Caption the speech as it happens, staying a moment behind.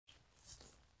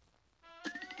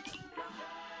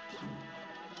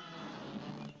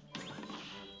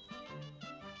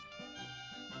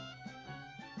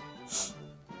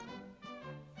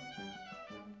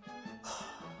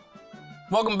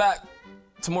Welcome back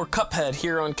to more Cuphead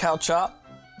here on Couch Up.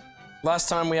 Last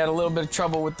time we had a little bit of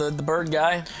trouble with the bird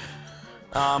guy,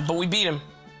 but we beat him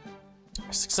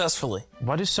successfully.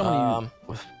 Why do so many...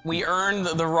 We earned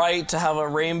the right to have a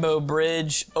rainbow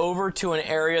bridge over to an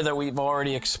area that we've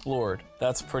already explored.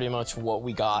 That's pretty much what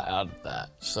we got out of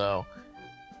that. So,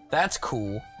 that's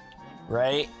cool,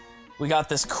 right? We got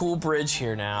this cool bridge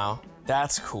here now.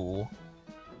 That's cool.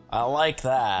 I like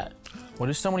that. Why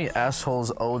do so many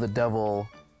assholes owe the devil,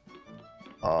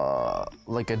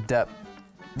 like a debt?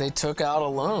 They took out a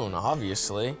loan,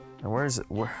 obviously. And where is it?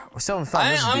 We still haven't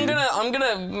found this dude. I'm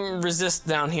gonna resist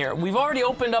down here. We've already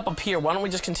opened up here. Why don't we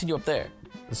just continue up there?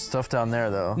 There's stuff down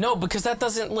there, though. No, because that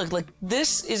doesn't look like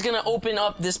this is gonna open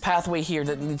up this pathway here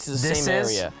that leads to the same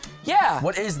area. Yeah.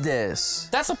 What is this?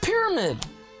 That's a pyramid.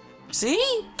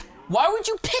 See? Why would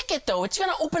you pick it though? It's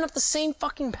gonna open up the same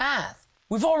fucking path.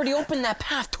 We've already opened that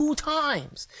path 2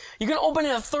 times. You're gonna open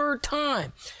it a 3rd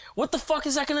time. What the fuck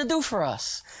is that gonna do for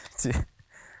us? Dude,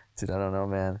 I don't know,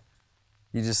 man.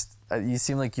 You just, you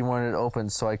seem like you wanted it open,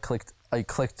 so I pushed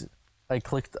the button.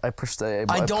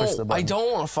 I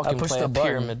don't want to fucking play a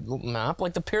pyramid map.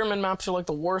 Like, the pyramid maps are like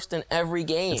the worst in every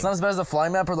game. It's not as bad as the fly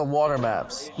map or the water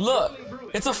maps. Look,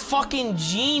 it's a fucking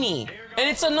genie, and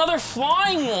it's another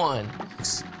flying one.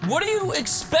 What do you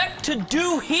expect to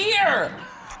do here?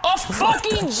 A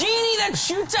fucking genie that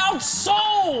shoots out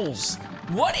souls!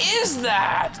 What is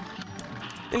that?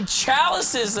 And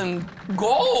chalices and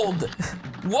gold.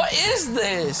 What is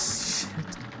this? Shit.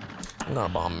 I'm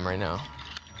gonna bomb him right now.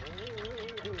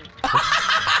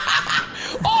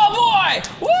 Oh boy!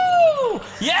 Woo!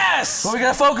 Yes! But we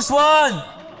gotta focus one!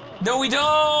 No, we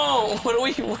don't! What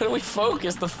do we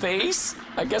focus? The face?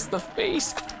 I guess the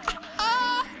face.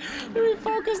 We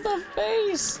focus the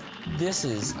face. This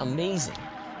is amazing.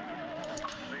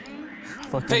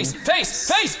 Face!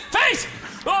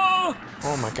 Oh!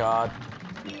 Oh my god.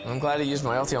 I'm glad I used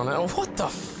my ulti on that. Oh, what the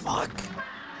fuck?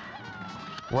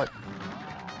 What?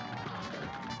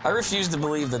 I refuse to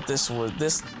believe that this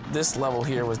level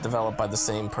here was developed by the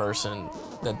same person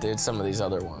that did some of these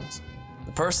other ones.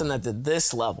 The person that did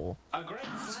this level.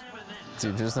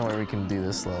 Dude, there's no way we can do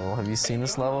this level. Have you seen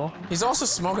this level? He's also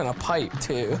smoking a pipe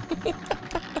too.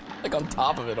 Like on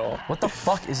top of it all. What the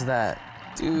fuck is that?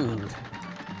 Dude.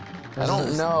 I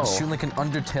don't know. Shooting like an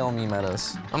Undertale meme at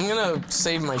us. I'm gonna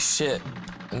save my shit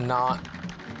and not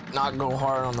go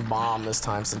hard on the bomb this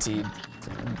time since he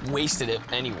wasted it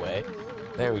anyway.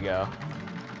 There we go.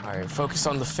 All right, focus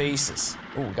on the faces.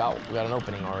 Ooh, we got an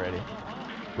opening already.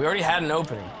 We already had an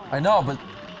opening. I know, but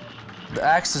the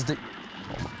axes.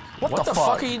 What the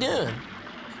fuck are you doing?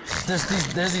 There's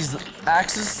these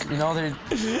axes. You know they.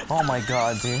 Oh my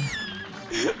god, dude.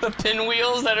 The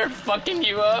pinwheels that are fucking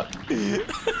you up.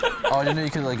 Oh, I didn't know you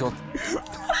could like go.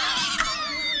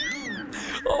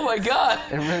 Oh my god.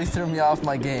 It really threw me off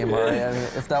my game, alright? I mean,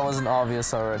 if that wasn't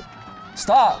obvious already.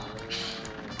 Stop!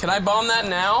 Can I bomb that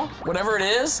now? Whatever it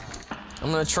is?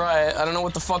 I'm gonna try it. I don't know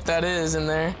what the fuck that is in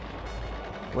there.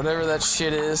 Whatever that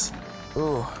shit is.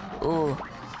 Ooh, ooh,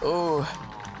 ooh.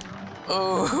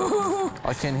 Ooh.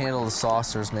 I can't handle the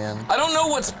saucers, man. I don't know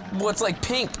what's like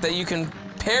pink that you can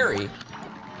parry.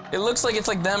 It looks like it's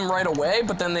like them right away,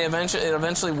 but then it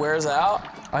eventually wears out.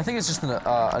 I think it's just an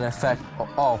effect.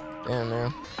 Oh. Damn,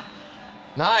 man.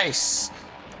 Nice!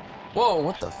 Whoa,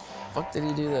 what the fuck did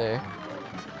he do there?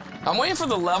 I'm waiting for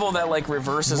the level that like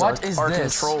reverses our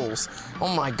controls.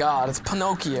 Oh my god, it's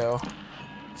Pinocchio.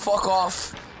 Fuck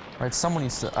off. Alright, someone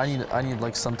needs to, I need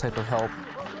like some type of help.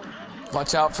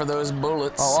 Watch out for those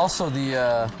bullets. Oh, also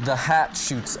the hat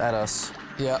shoots at us.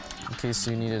 Yeah. In case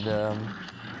you needed,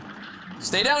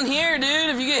 Stay down here, dude.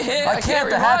 If you get hit, I can't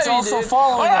the hat's also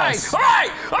following us.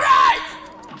 Alright!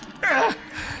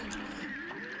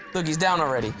 Look, he's down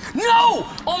already. No!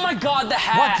 Oh my god, the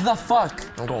hat! What the fuck?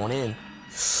 I'm going in.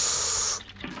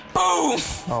 Boom!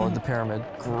 Oh, the pyramid.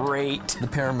 Great. The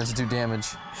pyramids do damage.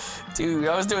 Dude,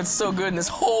 I was doing so good in this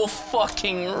whole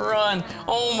fucking run.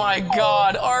 Oh my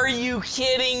god, are you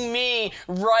kidding me?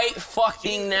 Right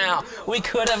fucking now. We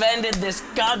could have ended this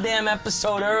goddamn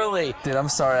episode early. Dude, I'm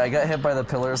sorry. I got hit by the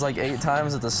pillars like 8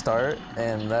 times at the start,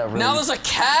 and that really... Now there's a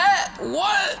cat?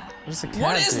 What? There's a cat,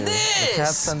 what is dude. this? The cat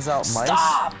sends out mice.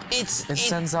 Stop! It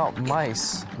sends out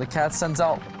mice. The cat sends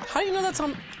out... How do you know that's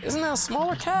a... Isn't that a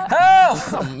smaller cat? Help!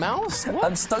 That's a mouse? What?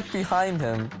 I'm stuck behind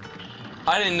him.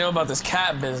 I didn't know about this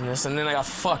cat business, and then I got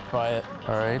fucked by it.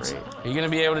 Alright. Are you gonna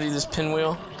be able to do this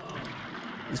pinwheel?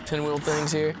 These pinwheel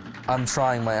things here? I'm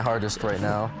trying my hardest right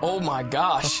now. Oh my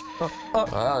gosh. Well,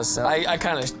 that was,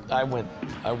 I went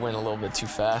a little bit too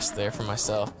fast there for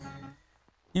myself.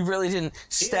 You really didn't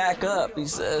stack up, he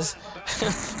says.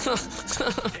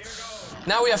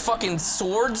 Now we have fucking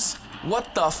swords?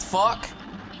 What the fuck?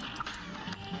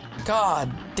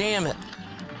 God damn it.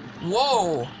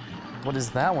 Whoa! What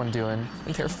is that one doing?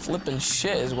 They're flipping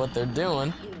shit is what they're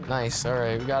doing. Nice,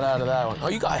 alright, we got out of that one. Oh,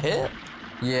 you got hit?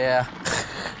 Yeah.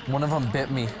 One of them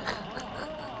bit me.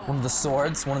 One of the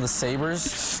swords, one of the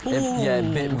sabers. Yeah,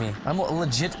 it bit me. I'm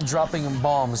legit dropping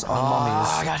bombs on mummies.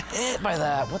 I got hit by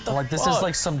that. What the Like, this fuck? is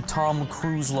like some Tom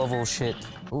Cruise level shit.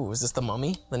 Ooh, is this the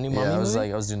mummy? The new mummy Yeah,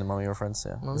 movie? I was doing the mummy reference,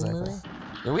 yeah. Exactly. Movie?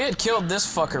 Yeah, we had killed this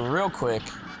fucker real quick.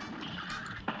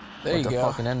 There you The go.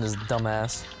 fucking end is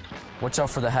dumbass. Watch out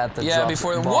for the hat that Yeah, drops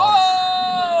before the- bombs.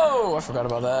 Whoa! I forgot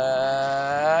about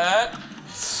that.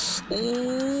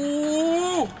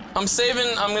 Ooh! I'm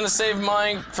gonna save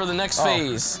mine for the next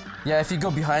phase. Yeah, if you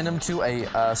go behind him too,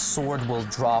 a sword will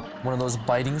drop. One of those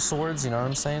biting swords, you know what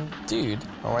I'm saying? Dude.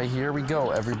 Alright, here we go,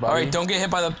 everybody. Alright, don't get hit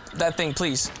by that thing,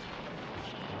 please.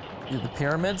 The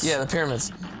pyramids? Yeah, the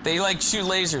pyramids. They like shoot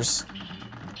lasers.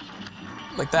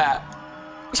 Like that.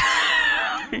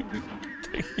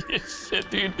 Shit,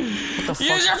 dude.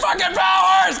 Use your fucking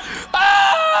powers!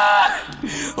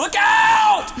 Ah! Look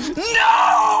out!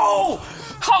 No!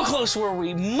 How close were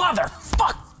we?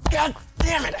 Motherfuck! God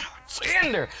damn it,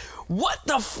 Alexander! What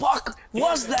the fuck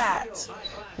was that?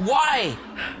 Why?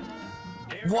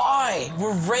 Why?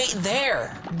 We're right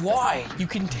there. Why? You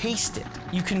can taste it.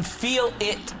 You can feel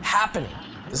it happening.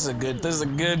 This is a good run. This is a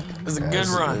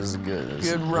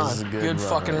good run. Good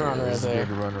fucking run right there.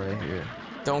 Good run right here.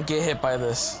 Don't get hit by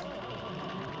this.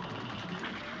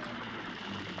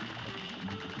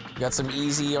 Got some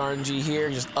easy RNG here,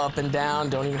 just up and down,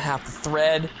 don't even have to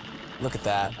thread. Look at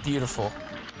that, beautiful,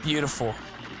 beautiful.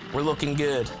 We're looking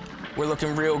good. We're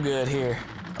looking real good here.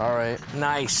 All right.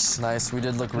 Nice. Nice, we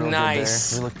did look real good there.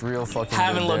 We looked real fucking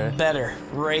Haven't good there. looked better,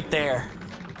 right there.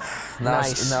 Now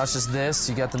Nice. Now it's just this,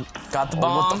 you got the... Got the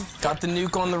bomb, got the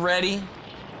nuke on the ready.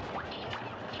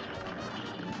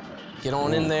 Get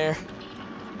on in there.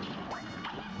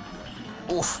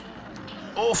 Oof.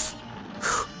 Oof.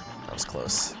 That was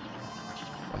close.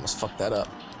 Almost fucked that up.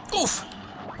 Oof.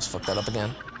 Almost fucked that up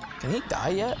again. Can he die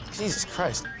yet? Jesus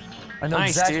Christ. I know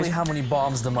Nice, exactly dude. how many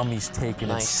bombs the mummy's taken.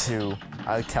 Nice. It's 2.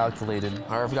 I calculated.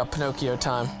 All right, we got Pinocchio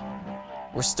time.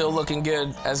 We're still looking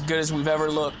good as we've ever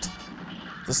looked.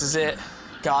 This is it.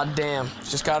 God damn.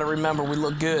 Just gotta remember we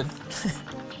look good.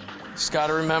 Just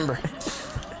gotta remember.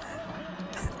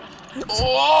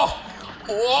 Oh!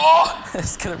 Oh! I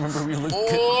just gotta remember we look good.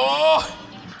 Oh!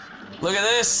 Look at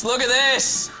this! Look at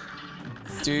this!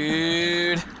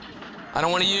 Dude. I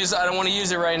don't want to use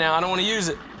it right now. I don't want to use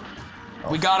it.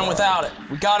 We got him without it.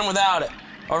 We got him without it.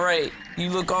 All right. You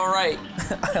look all right.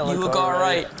 You look all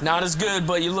right. Not as good,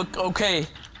 but you look okay.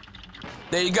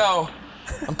 There you go.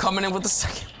 I'm coming in with the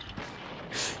second.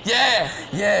 Yeah.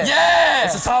 Yeah. Yeah.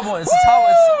 It's the top one. It's the top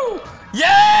one.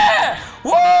 Yeah.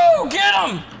 Woo! Get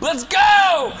him. Let's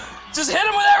go. Just hit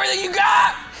him with everything you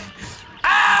got.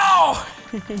 Ow.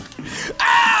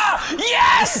 Ow.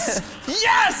 Yes.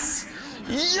 Yes.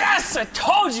 Yes. I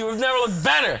told you we've never looked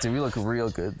better. Dude, we look real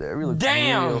good there. We look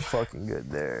real fucking good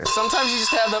there. Sometimes you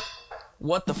just have the...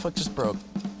 What the fuck just broke?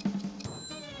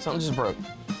 Something just broke.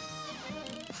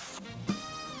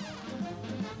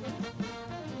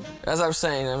 As I was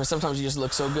saying, I mean, sometimes you just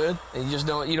look so good, and you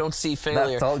don't see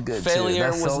failure. That felt good Failure too.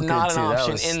 That was felt not good an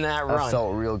too. option in that run. That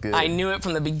felt real good. I knew it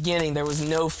from the beginning. There was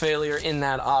no failure in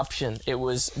that option. It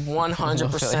was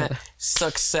 100%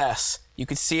 success. You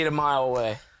could see it a mile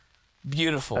away.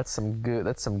 Beautiful. That's some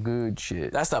good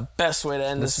shit. That's the best way to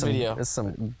end this video. That's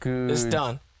some good. It's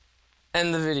done.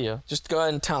 End the video. Just go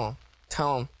ahead and tell him.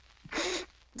 Tell him.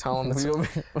 Tell him.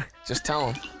 Just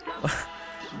tell him.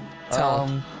 Tell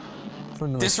him.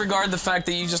 Disregard the fact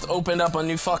that you just opened up a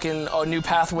new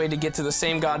pathway to get to the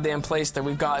same goddamn place that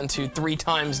we've gotten to 3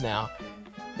 times now.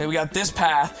 And we got this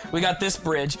path, we got this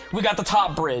bridge, we got the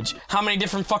top bridge. How many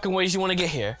different fucking ways you want to get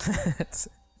here?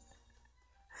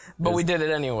 But we did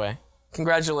it anyway.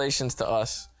 Congratulations to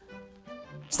us.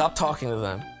 Stop talking to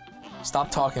them. Stop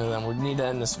talking to them. We need to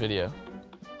end this video.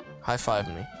 High five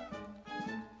me.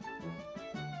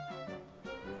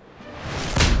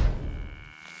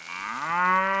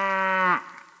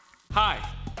 Hi,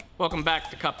 welcome back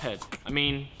to Cuphead.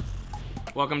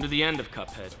 Welcome to the end of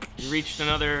Cuphead. We reached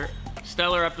another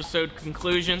stellar episode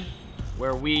conclusion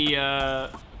where we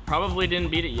probably didn't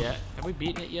beat it yet. Have we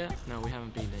beaten it yet? No, we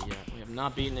haven't beaten it yet. We have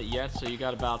not beaten it yet, so you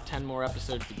got about 10 more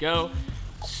episodes to go.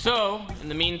 So, in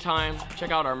the meantime,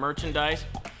 check out our merchandise.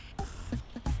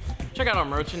 Check out our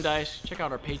merchandise, check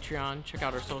out our Patreon, check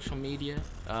out our social media,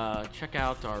 check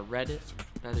out our Reddit.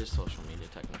 That is social media,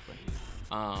 technically.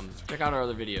 Check out our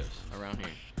other videos around here,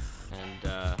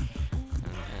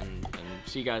 and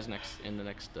See you guys in the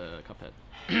next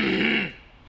Cuphead.